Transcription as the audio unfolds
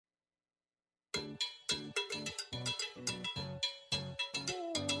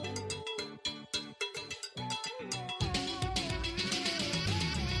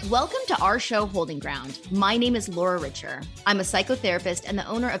Welcome to our show, Holding Ground. My name is Laura Richer. I'm a psychotherapist and the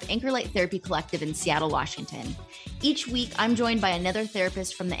owner of Anchor Light Therapy Collective in Seattle, Washington. Each week, I'm joined by another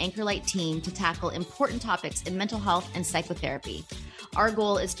therapist from the Anchor Light team to tackle important topics in mental health and psychotherapy. Our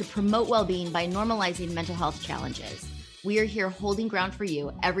goal is to promote well-being by normalizing mental health challenges. We are here holding ground for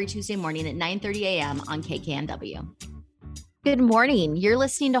you every Tuesday morning at 9:30 a.m. on KKNW. Good morning. You're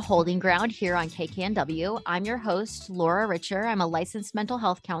listening to Holding Ground here on KKNW. I'm your host, Laura Richer. I'm a licensed mental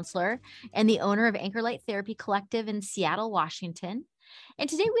health counselor and the owner of Anchor Light Therapy Collective in Seattle, Washington. And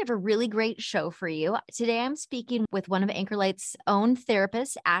today we have a really great show for you. Today I'm speaking with one of Anchor Light's own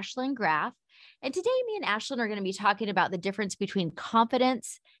therapists, Ashlyn Graf. And today me and Ashlyn are going to be talking about the difference between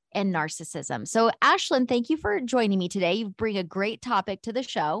confidence and narcissism. So Ashlyn, thank you for joining me today. You bring a great topic to the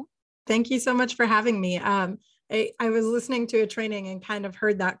show. Thank you so much for having me. I was listening to a training and kind of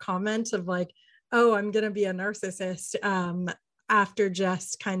heard that comment of like, oh, I'm going to be a narcissist after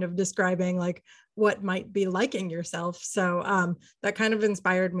just kind of describing like what might be liking yourself. So that kind of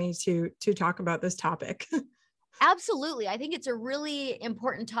inspired me to talk about this topic. Absolutely. I think it's a really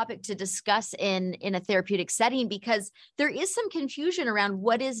important topic to discuss in a therapeutic setting because there is some confusion around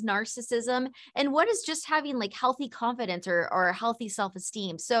what is narcissism and what is just having like healthy confidence or healthy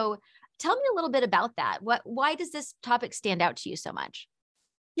self-esteem. So tell me a little bit about that. Why does this topic stand out to you so much?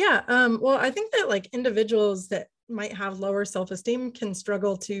 Yeah. Well, I think that like individuals that might have lower self-esteem can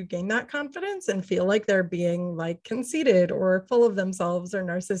struggle to gain that confidence and feel like they're being like conceited or full of themselves or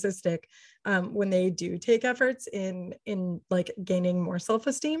narcissistic when they do take efforts in like gaining more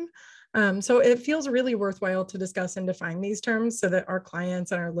self-esteem. So it feels really worthwhile to discuss and define these terms so that our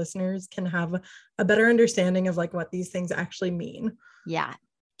clients and our listeners can have a better understanding of like what these things actually mean. Yeah.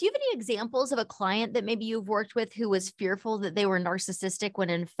 Do you have any examples of a client that maybe you've worked with who was fearful that they were narcissistic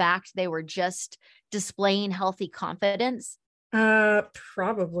when in fact they were just displaying healthy confidence?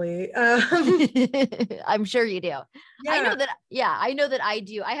 Probably. I'm sure you do. Yeah. I know that I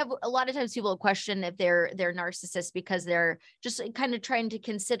do. I have a lot of times people question if they're narcissists because they're just kind of trying to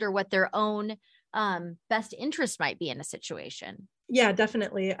consider what their own best interest might be in a situation. Yeah,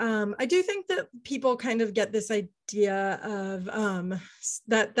 definitely. I do think that people kind of get this idea of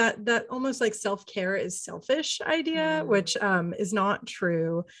that almost like self-care is selfish idea, which is not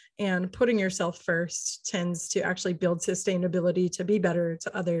true. And putting yourself first tends to actually build sustainability to be better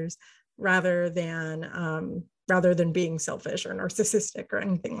to others rather than being selfish or narcissistic or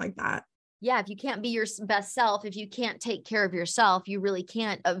anything like that. Yeah, if you can't be your best self, if you can't take care of yourself, you really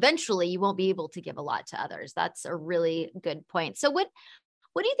can't. Eventually, you won't be able to give a lot to others. That's a really good point. So what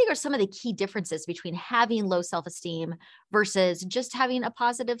do you think are some of the key differences between having low self-esteem versus just having a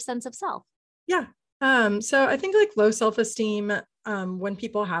positive sense of self? Yeah. So I think like low self-esteem, when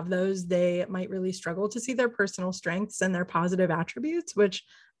people have those, they might really struggle to see their personal strengths and their positive attributes, which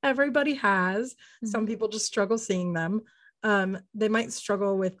everybody has. Mm-hmm. Some people just struggle seeing them. They might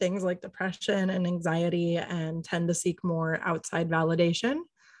struggle with things like depression and anxiety and tend to seek more outside validation.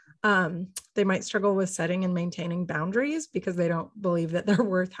 They might struggle with setting and maintaining boundaries because they don't believe that they're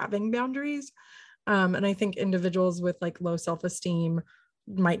worth having boundaries. And I think individuals with like low self-esteem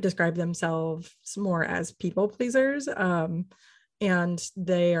might describe themselves more as people pleasers. And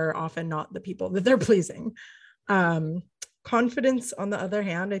they are often not the people that they're pleasing. Confidence, on the other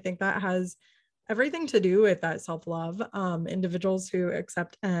hand, I think that has everything to do with that self-love. Individuals who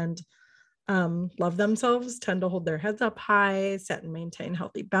accept and love themselves tend to hold their heads up high, set and maintain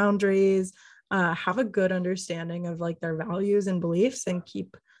healthy boundaries, have a good understanding of like their values and beliefs and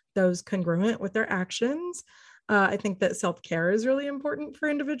keep those congruent with their actions. I think that self-care is really important for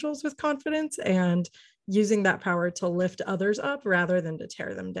individuals with confidence and using that power to lift others up rather than to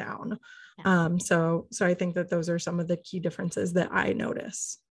tear them down. So I think that those are some of the key differences that I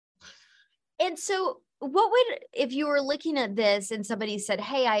notice. And so if you were looking at this and somebody said,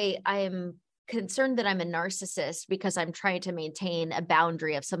 hey, I am concerned that I'm a narcissist because I'm trying to maintain a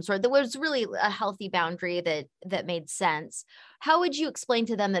boundary of some sort that was really a healthy boundary that made sense. How would you explain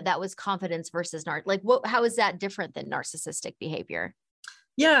to them that was confidence versus how is that different than narcissistic behavior?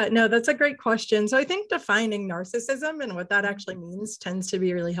 Yeah, no, that's a great question. So I think defining narcissism and what that actually means tends to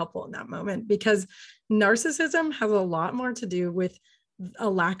be really helpful in that moment because narcissism has a lot more to do with a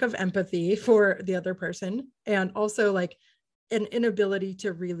lack of empathy for the other person and also like an inability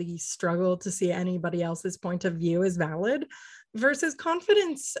to really struggle to see anybody else's point of view as valid versus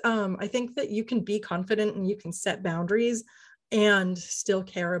confidence. I think that you can be confident and you can set boundaries and still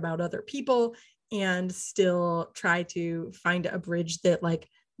care about other people and still try to find a bridge that like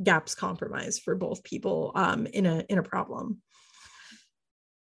gaps compromise for both people in a problem.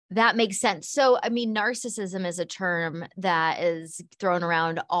 That makes sense. So, I mean, narcissism is a term that is thrown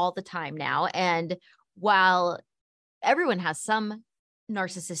around all the time now. And while everyone has some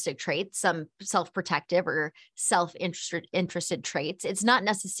narcissistic traits, some self-protective or self-interested traits, it's not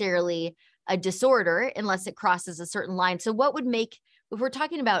necessarily a disorder unless it crosses a certain line. So what would make, if we're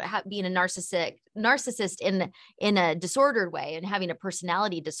talking about being a narcissist in a disordered way and having a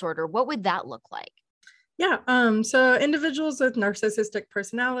personality disorder, what would that look like? Yeah. So individuals with narcissistic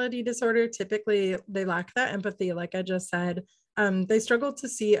personality disorder, typically they lack that empathy, like I just said. They struggle to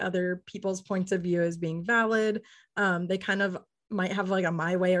see other people's points of view as being valid. They kind of might have like a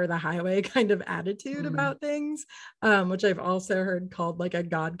my way or the highway kind of attitude about things, which I've also heard called like a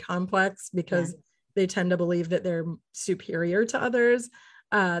God complex, because they tend to believe that they're superior to others.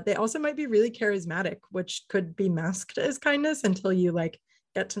 They also might be really charismatic, which could be masked as kindness until you like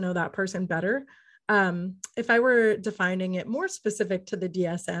get to know that person better. If I were defining it more specific to the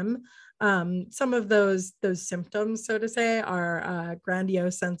DSM, some of those symptoms, so to say, are a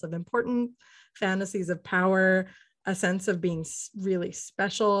grandiose sense of importance, fantasies of power, a sense of being really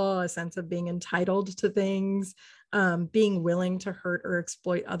special, a sense of being entitled to things, being willing to hurt or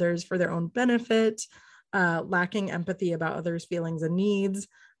exploit others for their own benefit, lacking empathy about others' feelings and needs,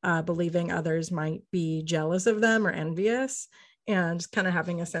 believing others might be jealous of them or envious, and kind of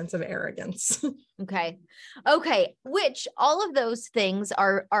having a sense of arrogance. Okay. Which all of those things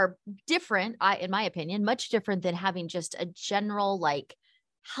are different, in my opinion, much different than having just a general, like,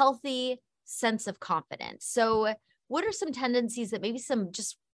 healthy sense of confidence. So what are some tendencies that maybe some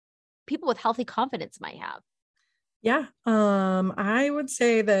just people with healthy confidence might have? Yeah. I would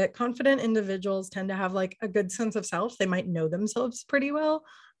say that confident individuals tend to have like a good sense of self. They might know themselves pretty well,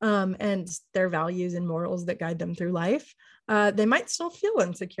 and their values and morals that guide them through life. They might still feel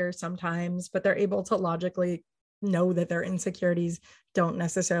insecure sometimes, but they're able to logically know that their insecurities don't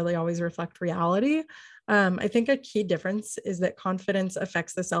necessarily always reflect reality. I think a key difference is that confidence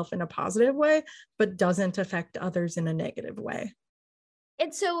affects the self in a positive way, but doesn't affect others in a negative way.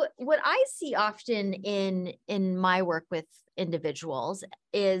 And so what I see often in my work with individuals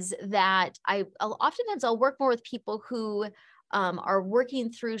is that oftentimes I'll work more with people who are working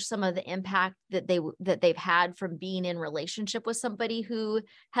through some of the impact that they've had from being in relationship with somebody who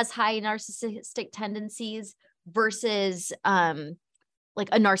has high narcissistic tendencies versus like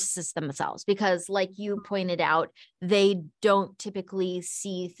a narcissist themselves, because like you pointed out, they don't typically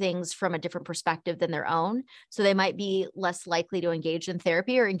see things from a different perspective than their own. So they might be less likely to engage in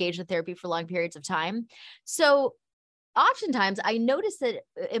therapy or engage in therapy for long periods of time. So oftentimes I notice that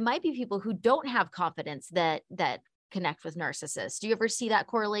it might be people who don't have confidence that connect with narcissists. Do you ever see that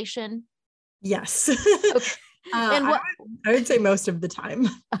correlation? Yes. Okay. And what I would say most of the time.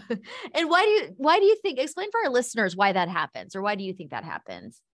 and why do you think, explain for our listeners why that happens, or why do you think that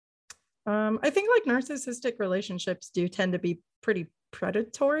happens? I think like narcissistic relationships do tend to be pretty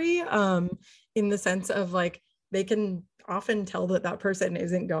predatory, in the sense of like they can often tell that person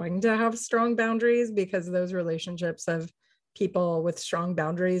isn't going to have strong boundaries, because those relationships of people with strong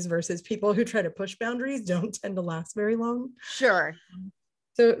boundaries versus people who try to push boundaries don't tend to last very long. Sure.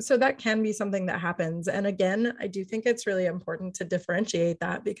 So that can be something that happens. And again, I do think it's really important to differentiate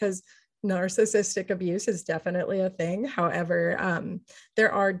that, because narcissistic abuse is definitely a thing. However,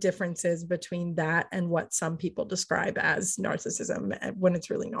 there are differences between that and what some people describe as narcissism when it's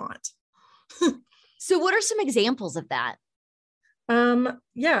really not. So what are some examples of that?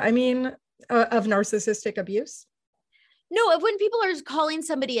 Yeah, I mean, of narcissistic abuse. No, of when people are calling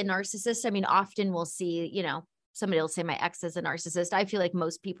somebody a narcissist, I mean, often we'll see, somebody will say my ex is a narcissist. I feel like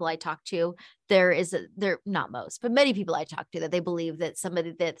most people I talk to, not most, but many people I talk to, that they believe that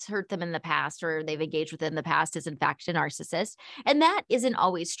somebody that's hurt them in the past or they've engaged with in the past is in fact a narcissist. And that isn't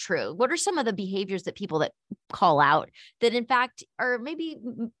always true. What are some of the behaviors that people that call out that in fact are maybe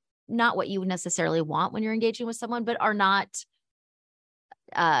not what you necessarily want when you're engaging with someone, but are not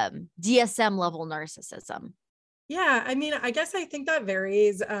DSM level narcissism? Yeah, I mean, I guess I think that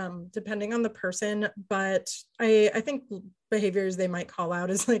varies depending on the person, but I think behaviors they might call out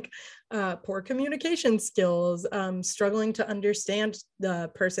is like poor communication skills, struggling to understand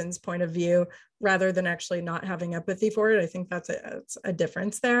the person's point of view rather than actually not having empathy for it. I think that's a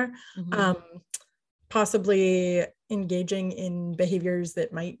difference there. Mm-hmm. Possibly engaging in behaviors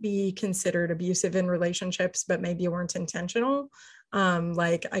that might be considered abusive in relationships, but maybe weren't intentional.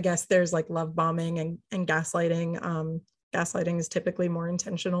 Like, I guess there's like love bombing and gaslighting. Gaslighting is typically more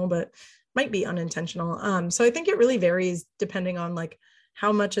intentional, but might be unintentional. So I think it really varies depending on like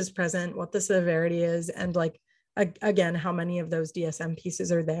how much is present, what the severity is, and like, again, how many of those DSM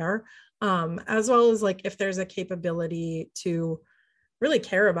pieces are there, as well as like if there's a capability to really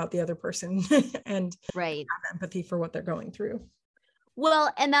care about the other person and Right. have empathy for what they're going through.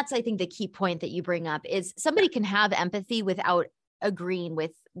 Well, and that's, I think, the key point that you bring up is somebody can have empathy without agreeing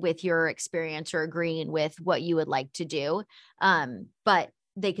with your experience or agreeing with what you would like to do. But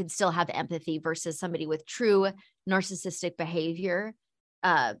they could still have empathy versus somebody with true narcissistic behavior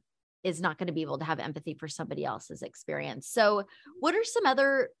is not going to be able to have empathy for somebody else's experience. So what are some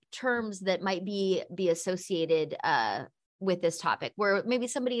other terms that might be associated with this topic, where maybe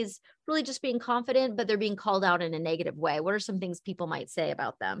somebody is really just being confident, but they're being called out in a negative way? What are some things people might say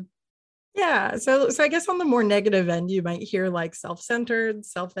about them? Yeah. So I guess on the more negative end, you might hear like self-centered,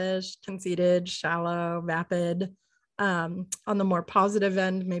 selfish, conceited, shallow, vapid. On the more positive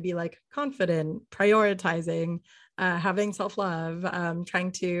end, maybe like confident, prioritizing, having self-love,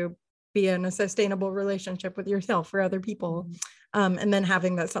 trying to be in a sustainable relationship with yourself or other people, and then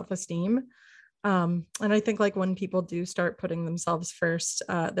having that self-esteem. And I think like when people do start putting themselves first,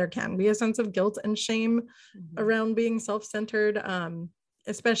 there can be a sense of guilt and shame around being self-centered,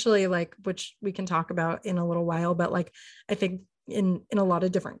 especially like, which we can talk about in a little while, but like, I think in a lot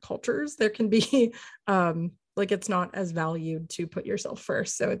of different cultures, there can be, like, it's not as valued to put yourself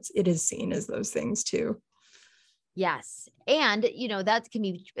first. So it is seen as those things too. Yes. And, that can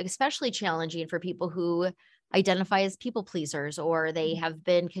be especially challenging for people who identify as people pleasers, or they have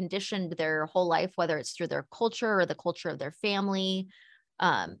been conditioned their whole life, whether it's through their culture or the culture of their family,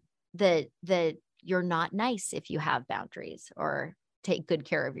 that you're not nice if you have boundaries or take good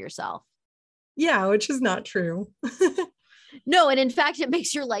care of yourself. Yeah, which is not true. No. And in fact, it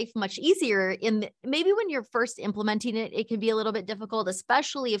makes your life much easier. Maybe when you're first implementing it, it can be a little bit difficult,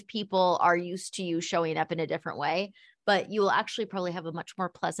 especially if people are used to you showing up in a different way, but you will actually probably have a much more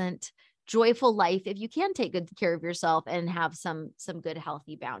pleasant, joyful life if you can take good care of yourself and have some good,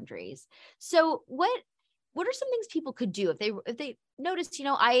 healthy boundaries. So what are some things people could do if they notice,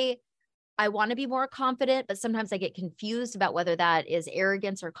 I want to be more confident, but sometimes I get confused about whether that is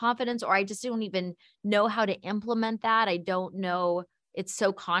arrogance or confidence, or I just don't even know how to implement that. I don't know. It's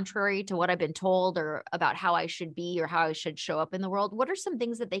so contrary to what I've been told or about how I should be or how I should show up in the world. What are some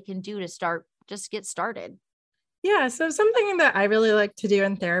things that they can do to get started? Yeah, so something that I really like to do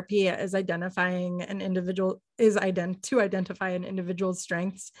in therapy is to identify an individual's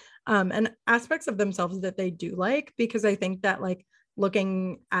strengths, and aspects of themselves that they do like, because I think that like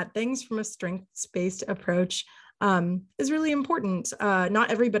looking at things from a strengths-based approach is really important.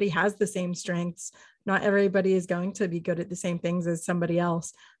 Not everybody has the same strengths. Not everybody is going to be good at the same things as somebody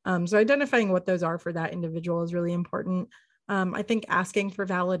else. So identifying what those are for that individual is really important. I think asking for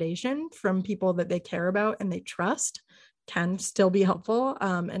validation from people that they care about and they trust can still be helpful,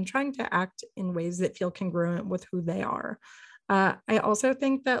 and trying to act in ways that feel congruent with who they are. I also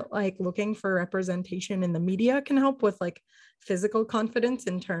think that like looking for representation in the media can help with like physical confidence,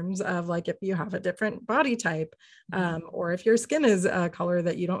 in terms of like if you have a different body type, or if your skin is a color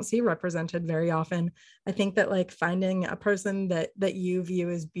that you don't see represented very often. I think that like finding a person that you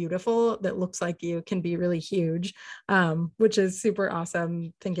view as beautiful that looks like you can be really huge, which is super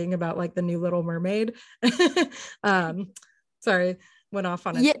awesome, thinking about like the new Little Mermaid. Sorry, went off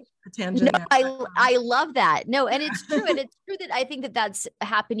on a tangent. No, I love that. No, and it's true. And it's true that I think that that's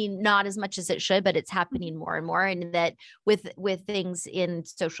happening not as much as it should, but it's happening more and more. And that with things in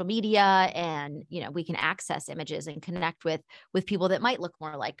social media, and, we can access images and connect with people that might look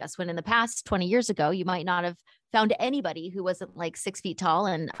more like us, when in the past 20 years ago, you might not have found anybody who wasn't like 6 feet tall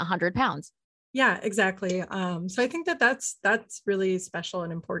and 100 pounds. Yeah, exactly. So I think that that's really special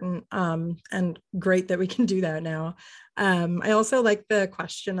and important, and great that we can do that now. I also like the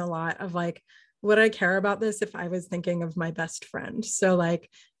question a lot of like, would I care about this if I was thinking of my best friend? So like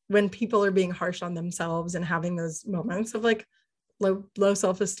when people are being harsh on themselves and having those moments of like low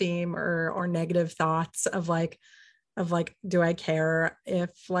self-esteem or negative thoughts of like, do I care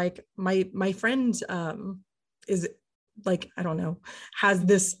if like my friend is like, I don't know, has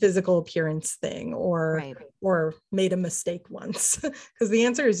this physical appearance thing, or Right. or made a mistake once? Because the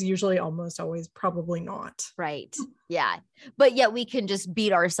answer is usually almost always probably not. Right. Yeah. But yet we can just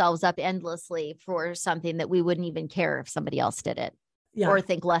beat ourselves up endlessly for something that we wouldn't even care if somebody else did it, or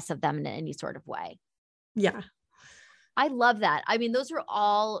think less of them in any sort of way. Yeah. I love that. I mean, those are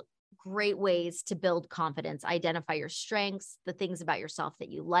all great ways to build confidence. Identify your strengths, the things about yourself that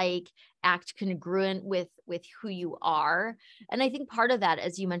you like, act congruent with who you are. And I think part of that,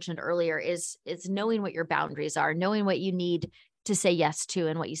 as you mentioned earlier, is knowing what your boundaries are, knowing what you need to say yes to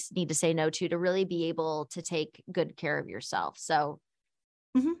and what you need to say no to really be able to take good care of yourself. So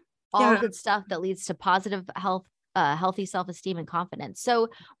all good stuff that leads to positive health, healthy self-esteem and confidence. So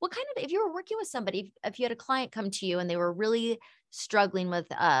what kind of, if you were working with somebody, if you had a client come to you and they were really struggling with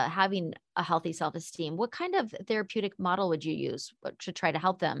having a healthy self-esteem, what kind of therapeutic model would you use to try to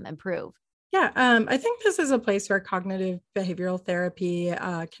help them improve? Yeah, I think this is a place where cognitive behavioral therapy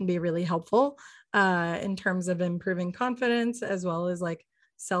can be really helpful in terms of improving confidence as well as like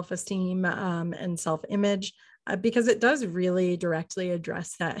self-esteem and self-image, because it does really directly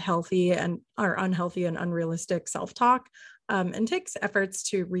address that healthy and or unhealthy and unrealistic self-talk, and takes efforts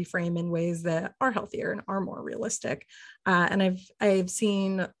to reframe in ways that are healthier and are more realistic. And I've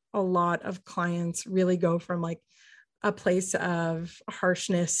seen a lot of clients really go from like a place of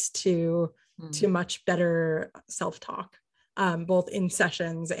harshness to much better self-talk, both in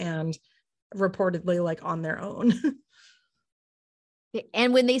sessions and reportedly like on their own.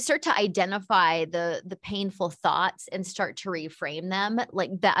 And when they start to identify the painful thoughts and start to reframe them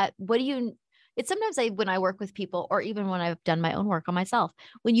like that, what do you, it's sometimes when I work with people, or even when I've done my own work on myself,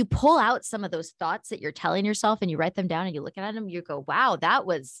 when you pull out some of those thoughts that you're telling yourself and you write them down and you look at them, you go, wow, that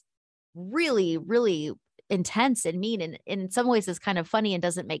was really, really intense and mean. And in some ways it's kind of funny and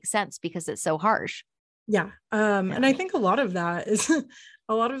doesn't make sense because it's so harsh. Yeah. And I think a lot of that is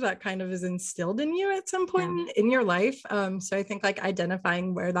a lot of that kind of is instilled in you at some point in your life. So I think like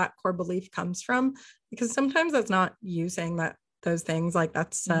identifying where that core belief comes from, because sometimes that's not you saying that those things, like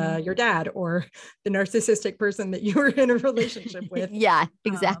that's your dad or the narcissistic person that you were in a relationship with. Yeah,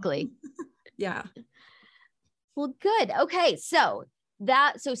 exactly. Yeah. Well, good. Okay. So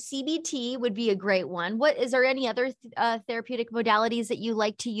CBT would be a great one. What is there any other therapeutic modalities that you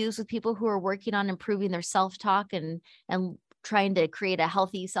like to use with people who are working on improving their self-talk and trying to create a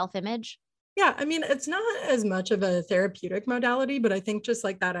healthy self-image? Yeah, I mean, it's not as much of a therapeutic modality, but I think just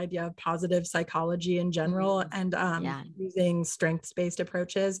like that idea of positive psychology in general and using strengths-based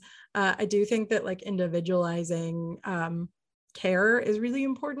approaches, I do think that like individualizing care is really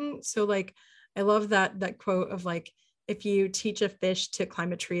important. So like, I love that quote of like, if you teach a fish to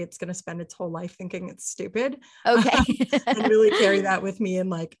climb a tree, it's going to spend its whole life thinking it's stupid. Okay. And really carry that with me in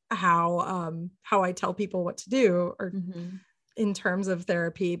like how I tell people what to do or in terms of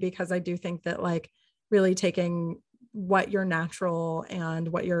therapy, because I do think that like really taking what your natural and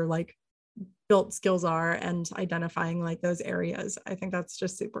what your like built skills are and identifying like those areas, I think that's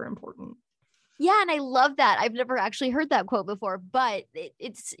just super important. Yeah. And I love that. I've never actually heard that quote before, but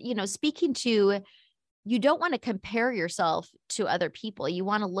it's, speaking to, you don't want to compare yourself to other people. You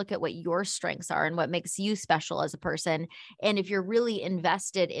want to look at what your strengths are and what makes you special as a person. And if you're really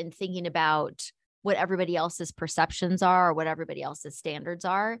invested in thinking about what everybody else's perceptions are or what everybody else's standards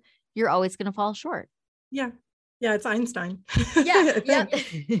are, you're always going to fall short. Yeah. Yeah. It's Einstein. Yeah. Yeah.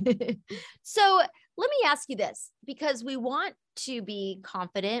 So let me ask you this, because we want to be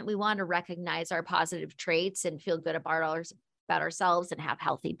confident. We want to recognize our positive traits and feel good about ourselves and have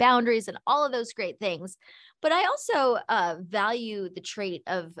healthy boundaries and all of those great things. But I also value the trait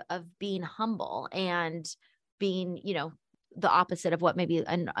of being humble and being, the opposite of what maybe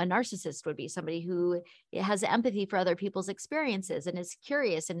a narcissist would be, somebody who has empathy for other people's experiences and is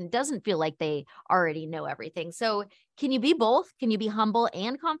curious and doesn't feel like they already know everything. So can you be both? Can you be humble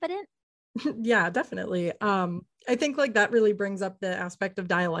and confident? Yeah, definitely. I think like that really brings up the aspect of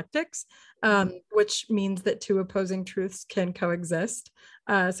dialectics, which means that two opposing truths can coexist.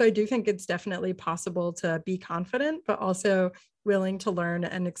 So I do think it's definitely possible to be confident, but also willing to learn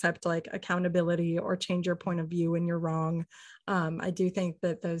and accept like accountability or change your point of view when you're wrong. I do think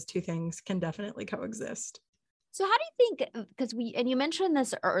that those two things can definitely coexist. So how do you think, because you mentioned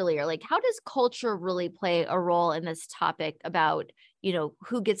this earlier, like how does culture really play a role in this topic about,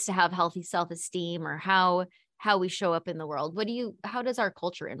 who gets to have healthy self-esteem or how we show up in the world? How does our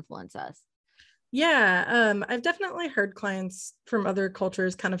culture influence us? Yeah, I've definitely heard clients from other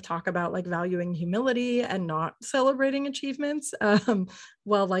cultures kind of talk about like valuing humility and not celebrating achievements.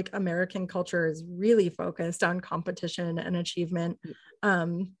 While like American culture is really focused on competition and achievement.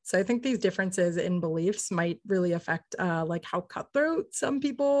 So I think these differences in beliefs might really affect like how cutthroat some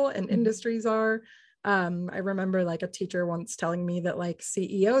people and industries are. I remember like a teacher once telling me that like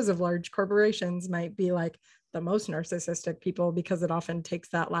CEOs of large corporations might be like the most narcissistic people because it often takes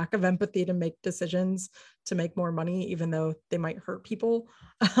that lack of empathy to make decisions to make more money, even though they might hurt people.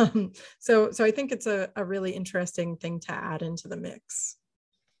 So I think it's a really interesting thing to add into the mix.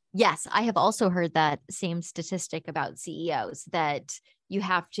 Yes, I have also heard that same statistic about CEOs, that you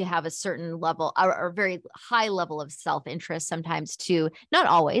have to have a certain level or a very high level of self-interest sometimes to, not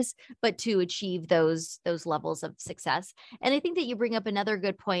always, but to achieve those levels of success. And I think that you bring up another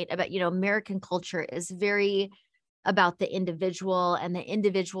good point about, American culture is very about the individual and the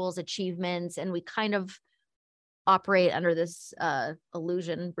individual's achievements. And we kind of operate under this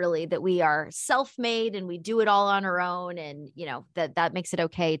illusion really that we are self-made and we do it all on our own, and that makes it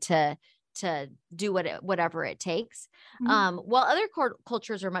okay to do whatever it takes. While other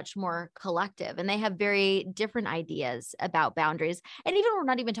cultures are much more collective and they have very different ideas about boundaries. And even we're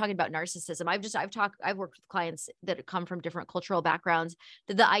not even talking about narcissism. I've worked with clients that come from different cultural backgrounds,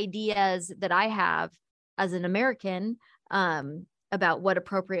 that the ideas that I have as an American about what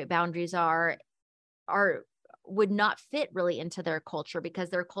appropriate boundaries are would not fit really into their culture, because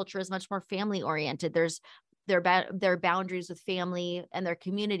their culture is much more family oriented. There's their boundaries with family and their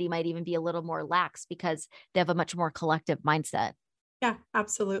community might even be a little more lax because they have a much more collective mindset. Yeah,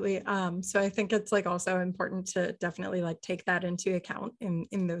 absolutely. So I think it's like also important to definitely like take that into account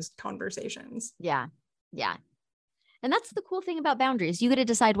in those conversations. Yeah. Yeah. And that's the cool thing about boundaries. You get to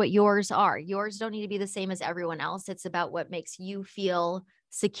decide what yours are. Yours don't need to be the same as everyone else. It's about what makes you feel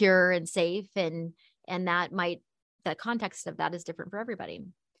secure and safe. And that context of that is different for everybody.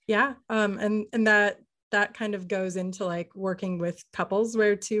 Yeah. And that kind of goes into like working with couples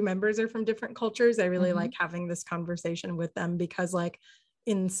where two members are from different cultures. I really like having this conversation with them, because like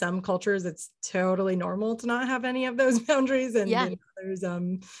in some cultures, it's totally normal to not have any of those boundaries. And in others,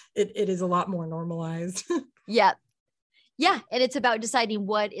 it is a lot more normalized. Yeah. Yeah. And it's about deciding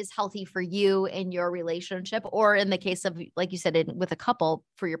what is healthy for you in your relationship, or in the case of, like you said, with a couple,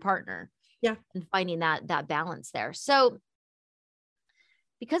 for your partner. Yeah. And finding that balance there. So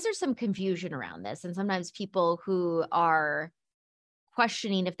because there's some confusion around this, and sometimes people who are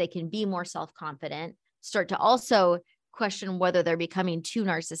questioning if they can be more self-confident start to also question whether they're becoming too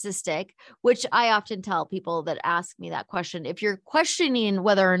narcissistic, which I often tell people that ask me that question, if you're questioning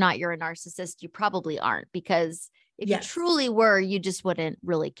whether or not you're a narcissist, you probably aren't, because if you truly were, you just wouldn't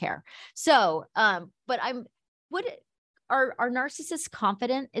really care. So, but are narcissists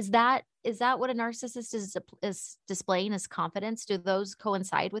confident? Is that what a narcissist is displaying as confidence? Do those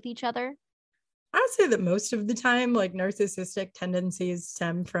coincide with each other? I would say that most of the time, like narcissistic tendencies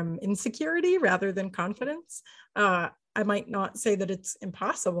stem from insecurity rather than confidence. I might not say that it's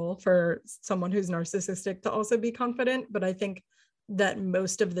impossible for someone who's narcissistic to also be confident, but I think that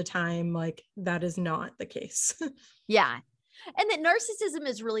most of the time, like, that is not the case. Yeah. And that narcissism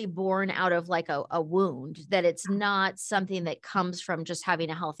is really born out of like a wound, that it's not something that comes from just having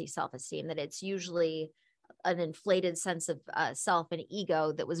a healthy self-esteem, that it's usually an inflated sense of self and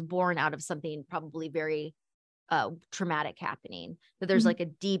ego that was born out of something probably very traumatic happening, that there's like a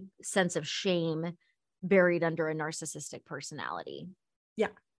deep sense of shame buried under a narcissistic personality. Yeah.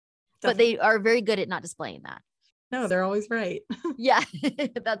 Definitely. But they are very good at not displaying that. No, they're always right. Yeah,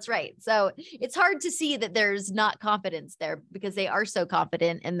 that's right. So it's hard to see that there's not confidence there, because they are so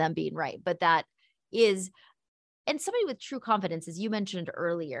confident in them being right. But that is, and somebody with true confidence, as you mentioned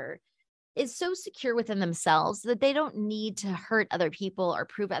earlier, is so secure within themselves that they don't need to hurt other people or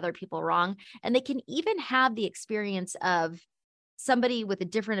prove other people wrong. And they can even have the experience of somebody with a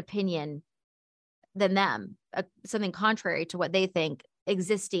different opinion than them, something contrary to what they think,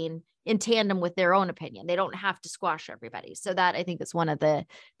 existing in tandem with their own opinion. They don't have to squash everybody. So that, I think, is one of the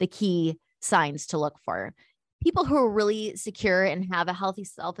key signs to look for. People who are really secure and have a healthy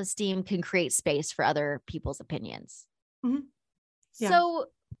self-esteem can create space for other people's opinions. Yeah. So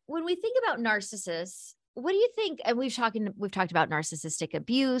when we think about narcissists, what do you think? And we've talked about narcissistic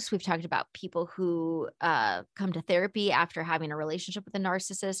abuse. We've talked about people who come to therapy after having a relationship with a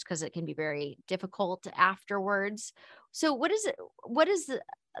narcissist, because it can be very difficult afterwards. So what does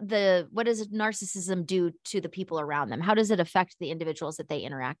narcissism do to the people around them? How does it affect the individuals that they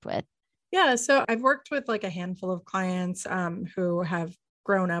interact with? Yeah, so I've worked with like a handful of clients who have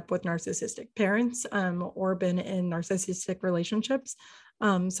grown up with narcissistic parents or been in narcissistic relationships.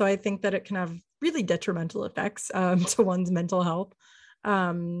 So I think that it can have really detrimental effects to one's mental health.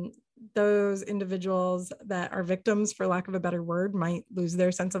 Those individuals that are victims, for lack of a better word, might lose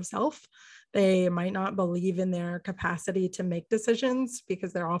their sense of self. They might not believe in their capacity to make decisions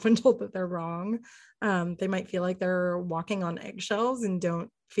because they're often told that they're wrong. They might feel like they're walking on eggshells and don't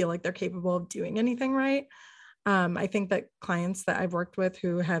feel like they're capable of doing anything right. I think that clients that I've worked with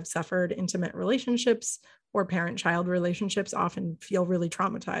who have suffered intimate relationships or parent-child relationships often feel really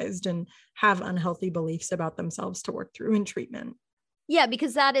traumatized and have unhealthy beliefs about themselves to work through in treatment. Yeah,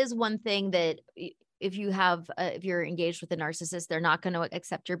 because that is one thing that if you're engaged with a narcissist, they're not going to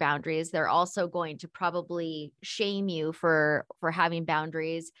accept your boundaries. They're also going to probably shame you for having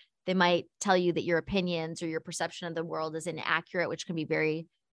boundaries. They might tell you that your opinions or your perception of the world is inaccurate, which can be very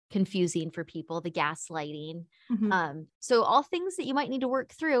confusing for people, the gaslighting. So all things that you might need to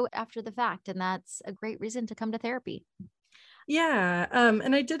work through after the fact. And that's a great reason to come to therapy. Yeah.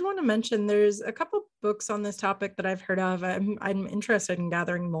 And I did want to mention there's a couple books on this topic that I've heard of. I'm interested in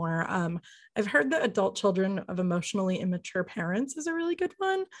gathering more. I've heard that Adult Children of Emotionally Immature Parents is a really good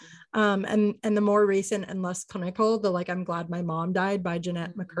one. And the more recent and less clinical, the like, I'm Glad My Mom Died by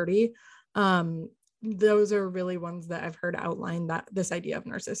Jeanette McCurdy. Those are really ones that I've heard outline that this idea of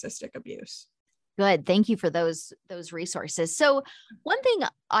narcissistic abuse. Good. Thank you for those resources. So one thing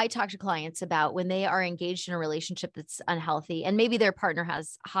I talk to clients about when they are engaged in a relationship that's unhealthy, and maybe their partner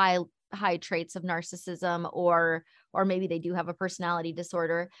has high traits of narcissism, or maybe they do have a personality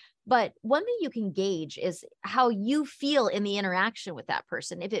disorder. But one thing you can gauge is how you feel in the interaction with that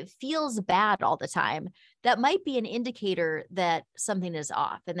person. If it feels bad all the time, that might be an indicator that something is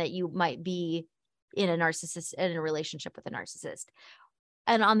off and that you might be in a relationship with a narcissist.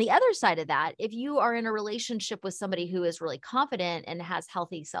 And on the other side of that, if you are in a relationship with somebody who is really confident and has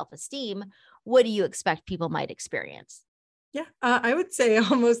healthy self-esteem, what do you expect people might experience? Yeah, I would say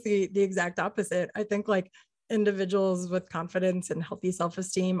almost the exact opposite. I think like individuals with confidence and healthy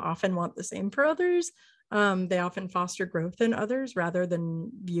self-esteem often want the same for others. They often foster growth in others rather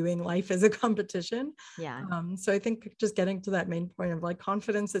than viewing life as a competition. Yeah. So I think just getting to that main point of like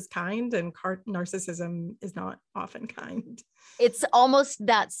confidence is kind and narcissism is not often kind. It's almost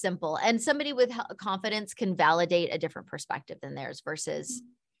that simple. And somebody with confidence can validate a different perspective than theirs versus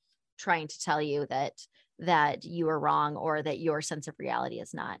trying to tell you that you are wrong or that your sense of reality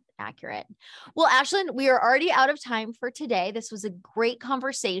is not accurate. Well, Ashlyn, we are already out of time for today. This was a great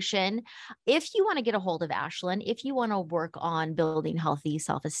conversation. If you want to get a hold of Ashlyn, if you want to work on building healthy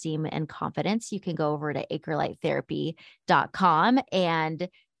self-esteem and confidence, you can go over to anchorlighttherapy.com and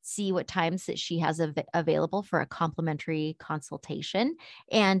see what times that she has available for a complimentary consultation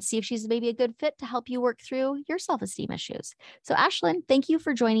and see if she's maybe a good fit to help you work through your self-esteem issues. So Ashlyn, thank you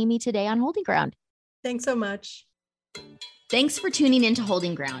for joining me today on Holding Ground. Thanks so much. Thanks for tuning in to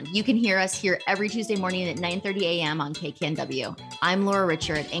Holding Ground. You can hear us here every Tuesday morning at 9:30 a.m. on KKNW. I'm Laura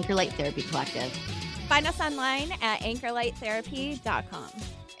Richer at Anchorlight Therapy Collective. Find us online at anchorlighttherapy.com.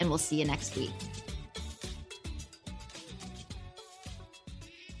 And we'll see you next week.